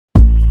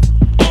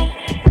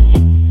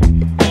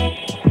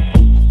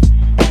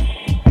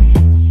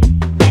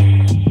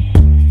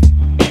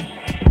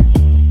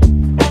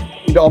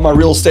to all my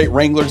real estate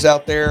wranglers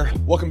out there.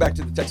 Welcome back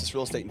to the Texas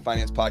Real Estate and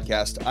Finance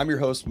Podcast. I'm your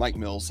host, Mike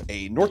Mills,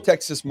 a North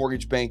Texas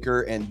mortgage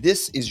banker, and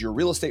this is your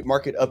real estate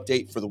market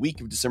update for the week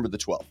of December the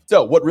 12th.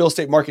 So what real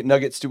estate market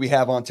nuggets do we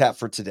have on tap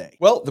for today?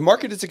 Well, the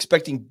market is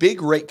expecting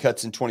big rate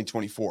cuts in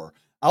 2024.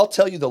 I'll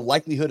tell you the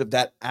likelihood of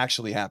that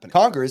actually happening.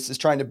 Congress is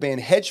trying to ban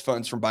hedge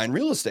funds from buying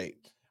real estate.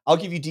 I'll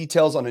give you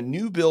details on a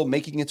new bill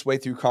making its way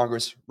through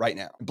Congress right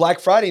now. Black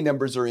Friday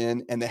numbers are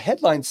in, and the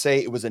headlines say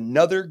it was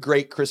another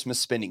great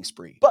Christmas spending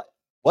spree. But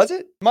was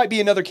it? Might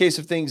be another case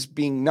of things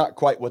being not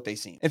quite what they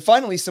seem. And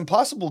finally, some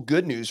possible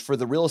good news for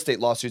the real estate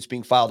lawsuits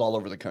being filed all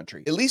over the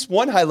country. At least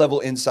one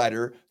high-level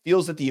insider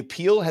feels that the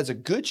appeal has a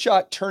good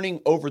shot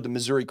turning over the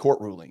Missouri court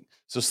ruling.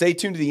 So stay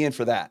tuned to the end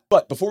for that.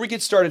 But before we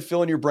get started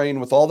filling your brain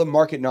with all the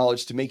market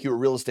knowledge to make you a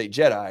real estate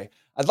Jedi,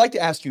 I'd like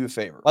to ask you a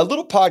favor. My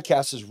little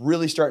podcast is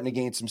really starting to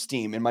gain some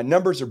steam, and my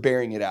numbers are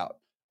bearing it out.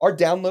 Our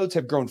downloads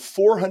have grown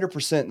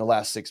 400% in the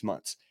last 6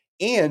 months.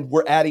 And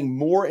we're adding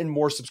more and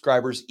more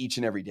subscribers each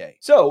and every day.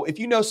 So if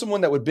you know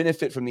someone that would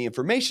benefit from the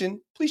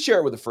information, please share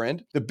it with a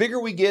friend. The bigger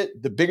we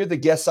get, the bigger the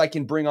guests I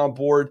can bring on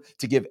board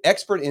to give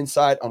expert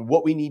insight on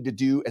what we need to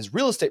do as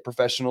real estate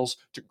professionals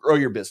to grow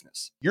your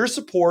business. Your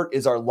support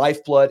is our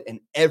lifeblood and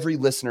every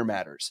listener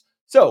matters.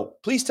 So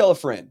please tell a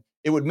friend.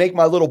 It would make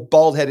my little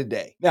bald-headed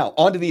day. Now,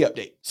 on to the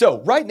update.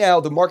 So right now,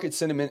 the market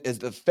sentiment is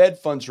the Fed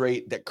funds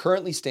rate that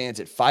currently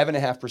stands at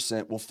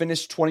 5.5% will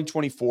finish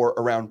 2024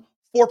 around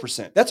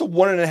 4%. That's a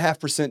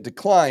 1.5%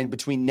 decline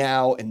between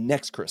now and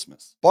next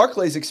Christmas.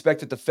 Barclays expect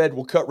that the Fed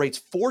will cut rates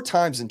 4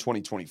 times in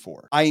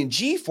 2024.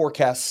 ING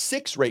forecasts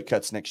 6 rate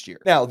cuts next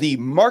year. Now, the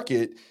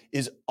market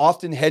is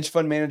often hedge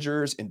fund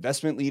managers,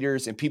 investment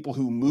leaders, and people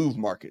who move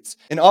markets.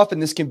 And often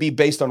this can be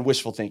based on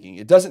wishful thinking.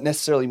 It doesn't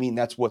necessarily mean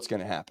that's what's going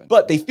to happen.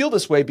 But they feel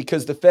this way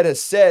because the Fed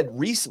has said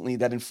recently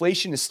that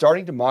inflation is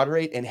starting to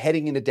moderate and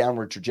heading in a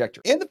downward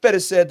trajectory. And the Fed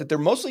has said that they're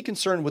mostly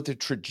concerned with the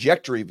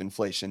trajectory of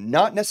inflation,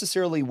 not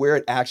necessarily where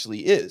it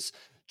actually is,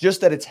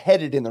 just that it's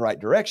headed in the right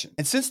direction.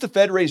 And since the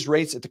Fed raised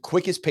rates at the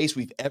quickest pace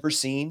we've ever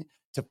seen,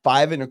 to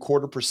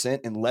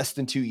 5.25% in less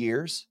than 2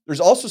 years, there's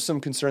also some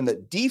concern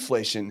that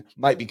deflation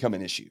might become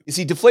an issue. You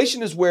see,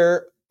 deflation is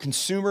where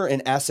consumer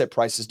and asset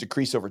prices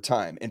decrease over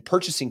time and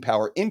purchasing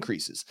power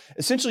increases.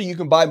 Essentially, you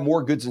can buy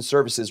more goods and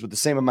services with the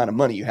same amount of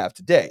money you have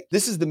today.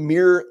 This is the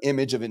mirror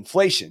image of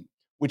inflation,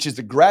 which is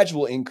the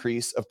gradual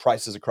increase of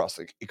prices across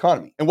the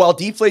economy. And while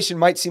deflation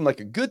might seem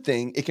like a good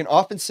thing, it can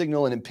often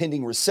signal an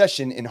impending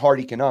recession in hard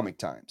economic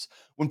times.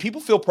 When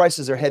people feel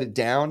prices are headed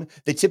down,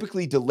 they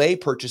typically delay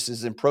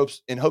purchases in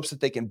hopes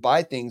that they can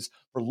buy things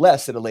for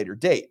less at a later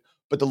date.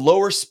 But the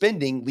lower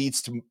spending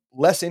leads to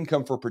less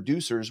income for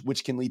producers,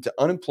 which can lead to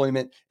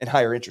unemployment and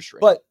higher interest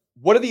rates. But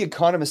what are the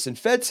economists and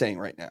Fed saying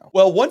right now?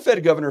 Well, one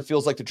Fed governor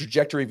feels like the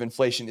trajectory of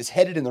inflation is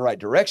headed in the right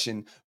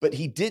direction, but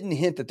he didn't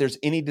hint that there's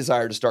any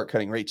desire to start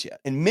cutting rates yet.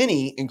 And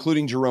many,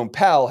 including Jerome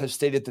Powell, have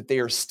stated that they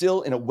are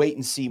still in a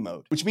wait-and-see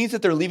mode, which means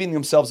that they're leaving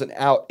themselves an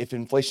out if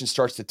inflation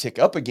starts to tick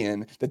up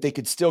again, that they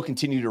could still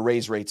continue to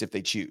raise rates if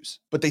they choose.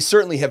 But they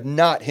certainly have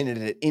not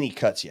hinted at any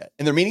cuts yet.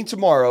 And they're meeting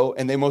tomorrow,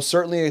 and they most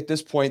certainly at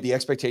this point, the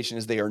expectation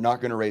is they are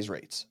not going to raise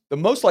rates. The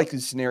most likely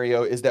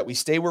scenario is that we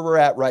stay where we're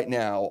at right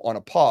now on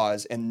a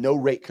pause and no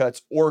rate cuts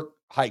or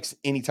hikes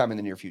anytime in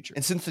the near future.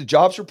 And since the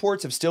jobs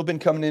reports have still been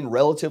coming in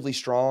relatively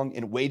strong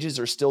and wages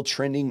are still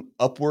trending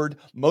upward,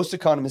 most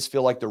economists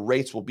feel like the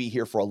rates will be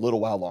here for a little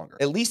while longer,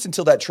 at least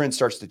until that trend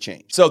starts to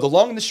change. So the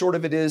long and the short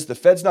of it is the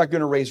Fed's not going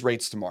to raise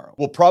rates tomorrow.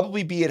 We'll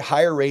probably be at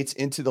higher rates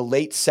into the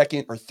late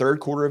second or third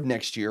quarter of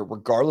next year,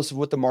 regardless of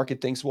what the market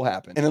thinks will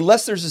happen. And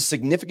unless there's a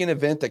significant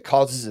event that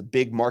causes a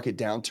big market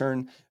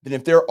downturn, then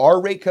if there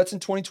are rate cuts in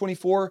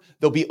 2024,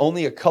 there'll be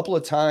only a couple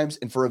of times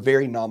and for a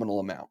very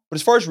nominal amount. But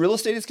as far as real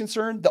estate is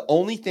concerned, the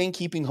only thing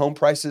keeping home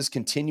prices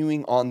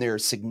continuing on their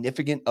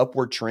significant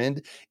upward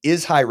trend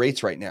is high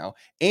rates right now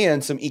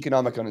and some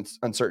economic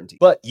uncertainty.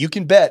 But you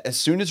can bet as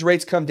soon as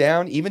rates come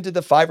down, even to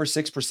the 5 or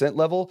 6%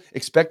 level,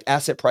 expect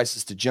asset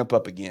prices to jump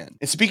up again.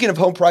 And speaking of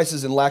home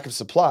prices and lack of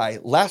supply,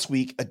 last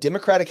week, a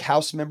Democratic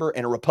House member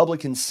and a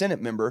Republican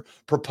Senate member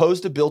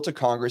proposed a bill to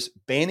Congress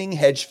banning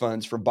hedge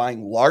funds from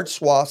buying large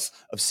swaths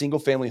of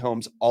single-family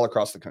homes all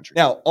across the country.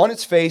 Now, on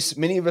its face,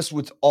 many of us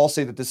would all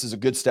say that this is a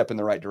good step in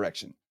the right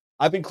direction.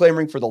 I've been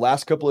clamoring for the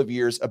last couple of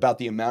years about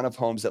the amount of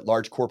homes that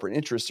large corporate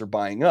interests are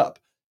buying up,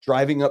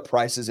 driving up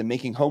prices and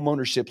making home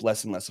ownership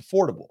less and less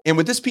affordable. And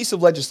what this piece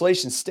of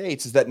legislation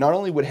states is that not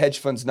only would hedge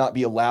funds not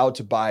be allowed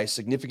to buy a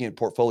significant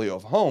portfolio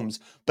of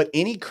homes, but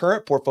any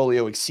current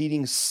portfolio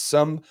exceeding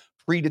some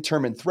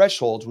predetermined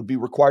thresholds would be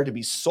required to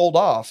be sold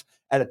off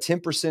at a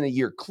 10% a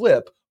year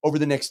clip over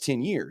the next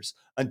 10 years,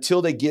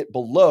 until they get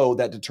below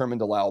that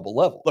determined allowable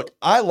level. Look,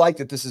 I like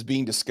that this is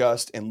being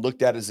discussed and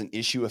looked at as an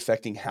issue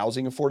affecting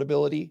housing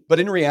affordability, but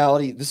in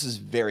reality, this is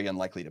very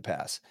unlikely to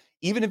pass.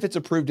 Even if it's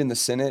approved in the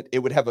Senate, it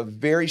would have a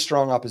very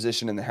strong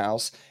opposition in the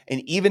House,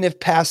 and even if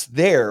passed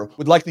there,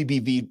 would likely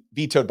be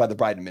vetoed by the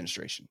Biden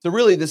administration. So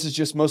really, this is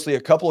just mostly a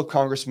couple of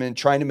congressmen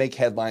trying to make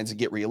headlines and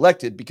get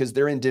reelected because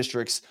they're in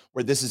districts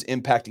where this is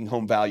impacting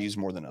home values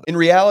more than others. In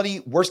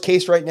reality, worst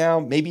case right now,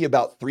 maybe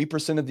about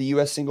 3% of the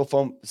U.S.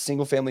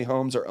 single family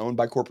homes are owned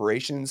by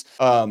corporations.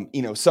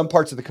 Some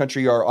parts of the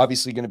country are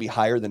obviously going to be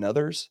higher than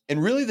others.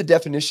 And really, the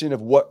definition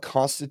of what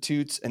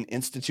constitutes an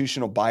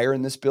institutional buyer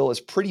in this bill is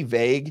pretty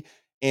vague,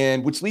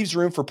 and which leaves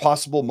room for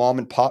possible mom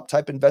and pop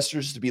type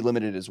investors to be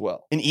limited as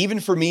well. And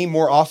even for me,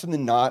 more often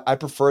than not, I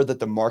prefer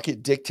that the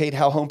market dictate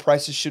how home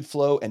prices should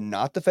flow and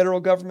not the federal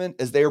government,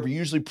 as they are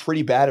usually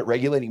pretty bad at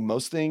regulating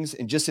most things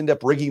and just end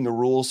up rigging the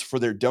rules for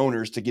their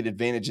donors to get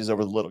advantages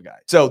over the little guy.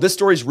 So this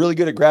story is really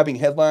good at grabbing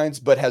headlines,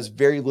 but has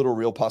very little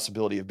real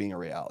possibility of being a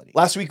reality.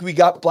 Last week, we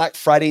got Black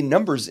Friday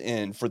numbers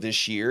in for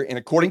this year, and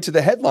according to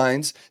the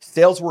headlines,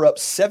 sales were up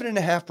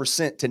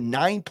 7.5% to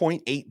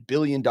 $9.8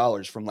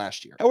 billion from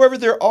last year. However,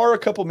 there are a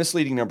couple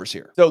misleading numbers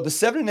here. So the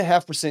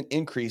 7.5%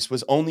 increase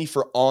was only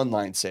for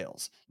online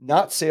sales,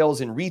 not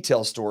sales in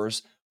retail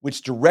stores,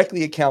 which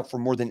directly account for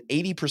more than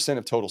 80%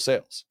 of total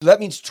sales. So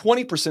that means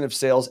 20% of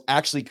sales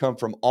actually come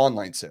from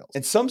online sales.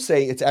 And some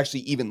say it's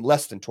actually even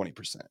less than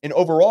 20%. And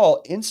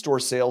overall, in-store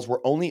sales were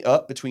only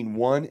up between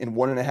 1 and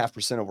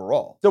 1.5%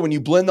 overall. So when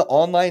you blend the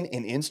online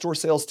and in-store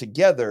sales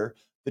together,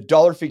 the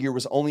dollar figure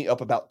was only up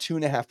about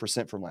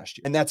 2.5% from last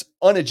year. And that's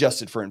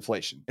unadjusted for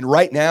inflation. And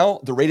right now,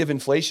 the rate of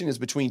inflation is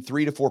between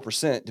 3 to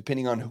 4%,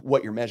 depending on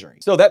what you're measuring.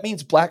 So that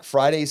means Black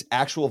Friday's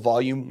actual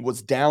volume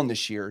was down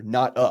this year,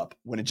 not up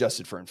when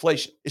adjusted for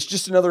inflation. It's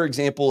just another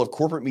example of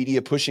corporate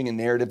media pushing a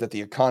narrative that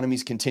the economy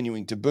is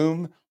continuing to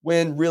boom,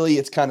 when really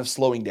it's kind of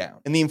slowing down.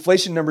 And the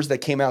inflation numbers that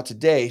came out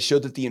today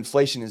showed that the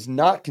inflation is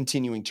not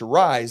continuing to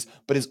rise,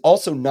 but is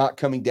also not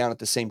coming down at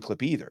the same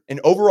clip either.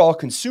 And overall,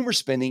 consumer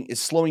spending is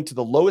slowing to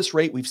the lowest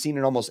rate we've seen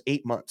in almost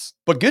 8 months.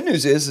 But good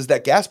news is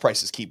that gas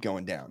prices keep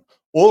going down.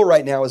 Oil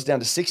right now is down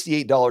to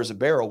 $68 a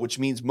barrel, which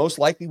means most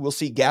likely we'll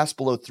see gas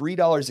below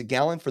 $3 a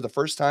gallon for the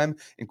first time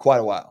in quite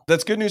a while.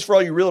 That's good news for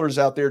all you realtors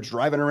out there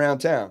driving around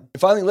town. And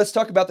finally, let's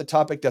talk about the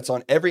topic that's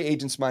on every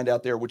agent's mind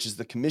out there, which is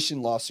the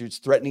commission lawsuits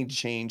threatening to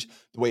change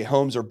the way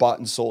homes are bought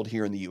and sold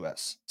here in the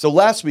U.S. So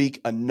last week,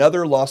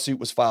 another lawsuit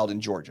was filed in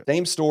Georgia.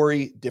 Same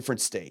story,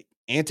 different state.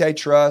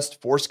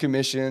 Antitrust, forced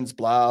commissions,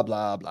 blah,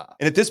 blah, blah.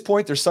 And at this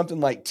point, there's something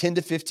like 10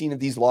 to 15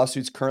 of these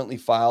lawsuits currently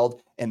filed,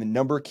 and the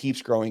number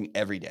keeps growing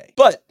every day.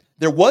 But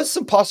there was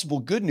some possible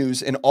good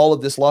news in all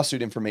of this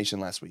lawsuit information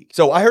last week.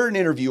 So I heard an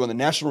interview on the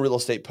National Real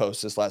Estate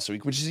Post this last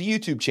week, which is a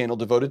YouTube channel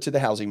devoted to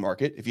the housing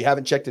market. If you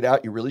haven't checked it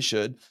out, you really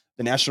should.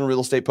 The National Real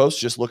Estate Post,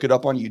 just look it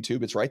up on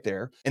YouTube. It's right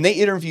there. And they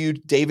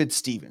interviewed David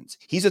Stevens.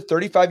 He's a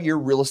 35-year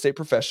real estate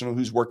professional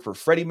who's worked for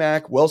Freddie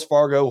Mac, Wells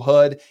Fargo,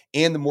 HUD,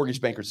 and the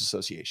Mortgage Bankers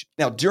Association.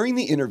 Now, during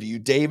the interview,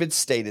 David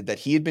stated that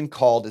he had been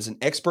called as an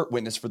expert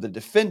witness for the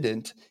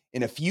defendant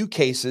in a few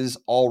cases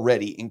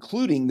already,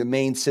 including the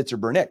main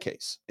Burnett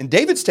case. And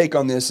David's take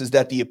on this is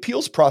that the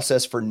appeals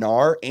process for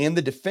NAR and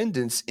the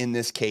defendants in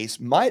this case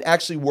might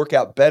actually work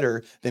out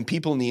better than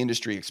people in the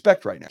industry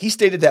expect right now. He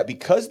stated that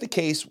because the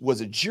case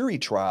was a jury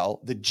trial,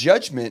 the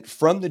judgment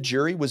from the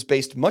jury was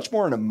based much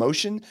more on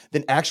emotion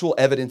than actual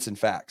evidence and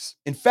facts.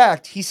 In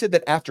fact, he said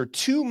that after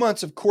 2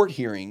 months of court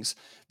hearings,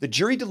 the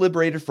jury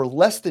deliberated for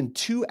less than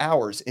 2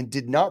 hours and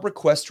did not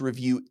request to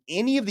review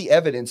any of the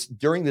evidence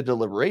during the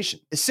deliberation,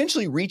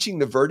 essentially reaching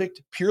the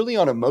verdict purely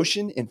on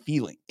emotion and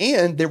feeling.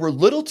 And there were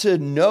little to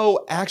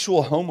no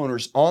actual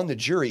homeowners on the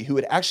jury who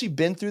had actually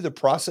been through the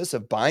process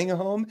of buying a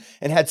home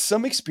and had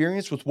some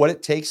experience with what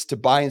it takes to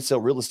buy and sell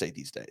real estate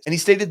these days. And he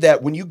stated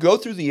that when you go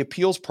through the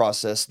appeals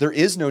process, there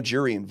is no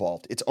jury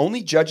involved. It's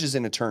only judges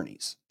and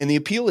attorneys. And the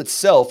appeal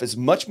itself is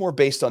much more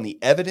based on the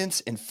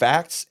evidence and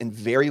facts and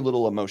very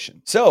little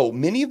emotion. So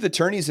many of the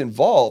attorneys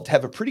involved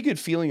have a pretty good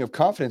feeling of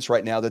confidence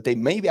right now that they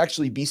may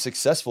actually be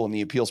successful in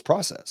the appeals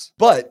process.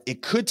 But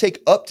it could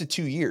take up to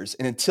 2 years.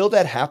 And until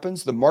that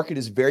happens, the market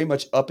is very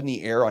much up in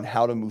the air on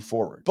how to move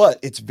forward. But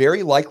it's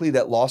very likely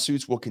that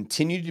lawsuits will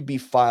continue to be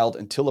filed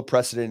until a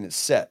precedent is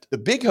set. The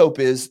big hope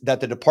is that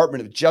the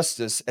Department of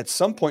Justice at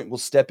some point will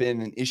step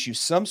in and issue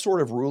some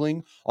sort of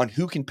ruling on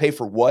who can pay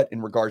for what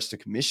in regards to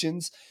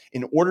commissions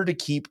in order to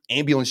keep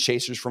ambulance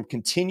chasers from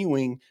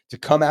continuing to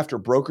come after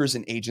brokers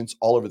and agents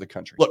all over the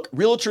country. Look,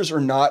 realtors are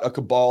not a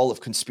cabal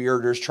of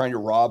conspirators trying to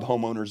rob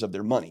homeowners of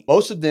their money.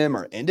 Most of them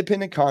are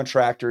independent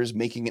contractors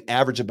making an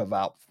average of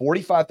about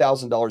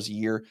 $45,000 a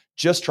year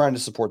just trying to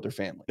support their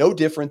family. No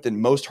different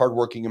than most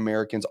hardworking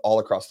Americans all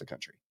across the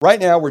country. Right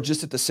now, we're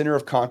just at the center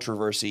of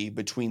controversy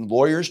between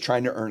lawyers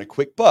trying to earn a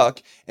quick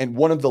buck and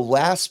one of the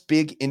last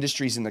big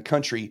industries in the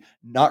country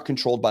not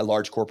controlled by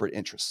large corporate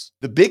interests.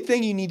 The big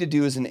thing you need to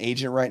do as an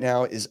agent right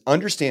now is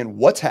understand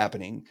what's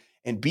happening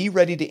and be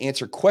ready to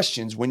answer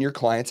questions when your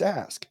clients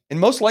ask. And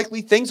most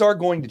likely, things are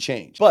going to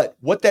change. But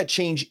what that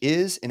change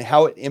is and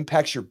how it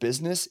impacts your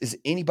business is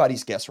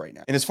anybody's guess right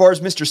now. And as far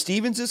as Mr.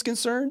 Stevens is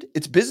concerned,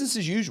 it's business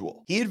as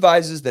usual. He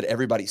advises that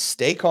everybody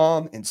stay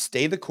calm and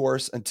stay the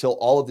course until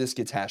all of this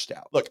gets hashed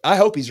out. Look, I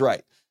hope he's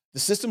right. The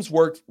system's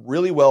worked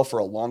really well for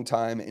a long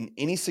time, and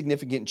any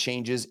significant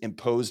changes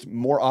imposed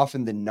more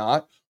often than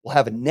not will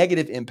have a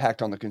negative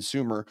impact on the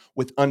consumer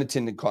with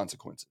unintended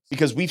consequences.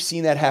 Because we've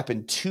seen that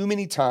happen too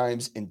many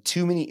times in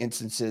too many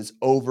instances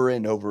over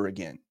and over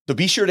again. So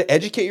be sure to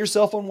educate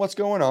yourself on what's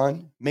going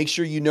on. Make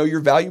sure you know your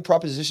value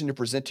proposition to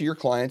present to your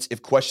clients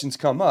if questions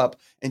come up,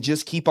 and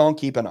just keep on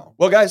keeping on.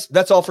 Well, guys,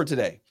 that's all for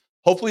today.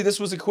 Hopefully this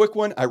was a quick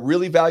one. I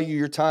really value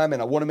your time,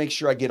 and I want to make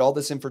sure I get all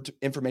this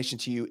information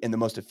to you in the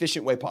most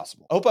efficient way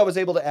possible. I hope I was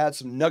able to add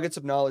some nuggets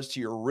of knowledge to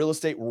your real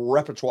estate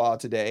repertoire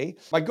today.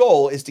 My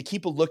goal is to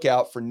keep a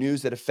lookout for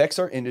news that affects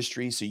our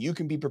industry so you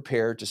can be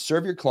prepared to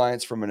serve your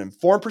clients from an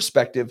informed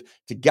perspective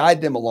to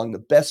guide them along the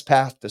best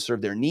path to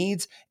serve their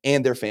needs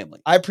and their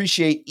family. I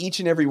appreciate each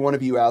and every one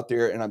of you out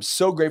there, and I'm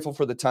so grateful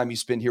for the time you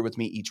spend here with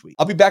me each week.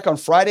 I'll be back on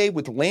Friday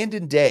with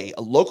Landon Day,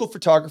 a local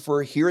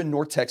photographer here in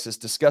North Texas,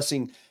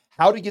 discussing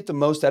how to get the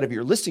most out of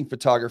your listing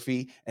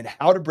photography and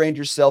how to brand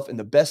yourself in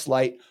the best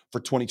light for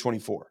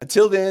 2024.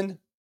 Until then,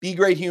 be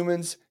great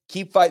humans,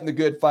 keep fighting the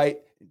good fight,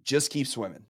 and just keep swimming.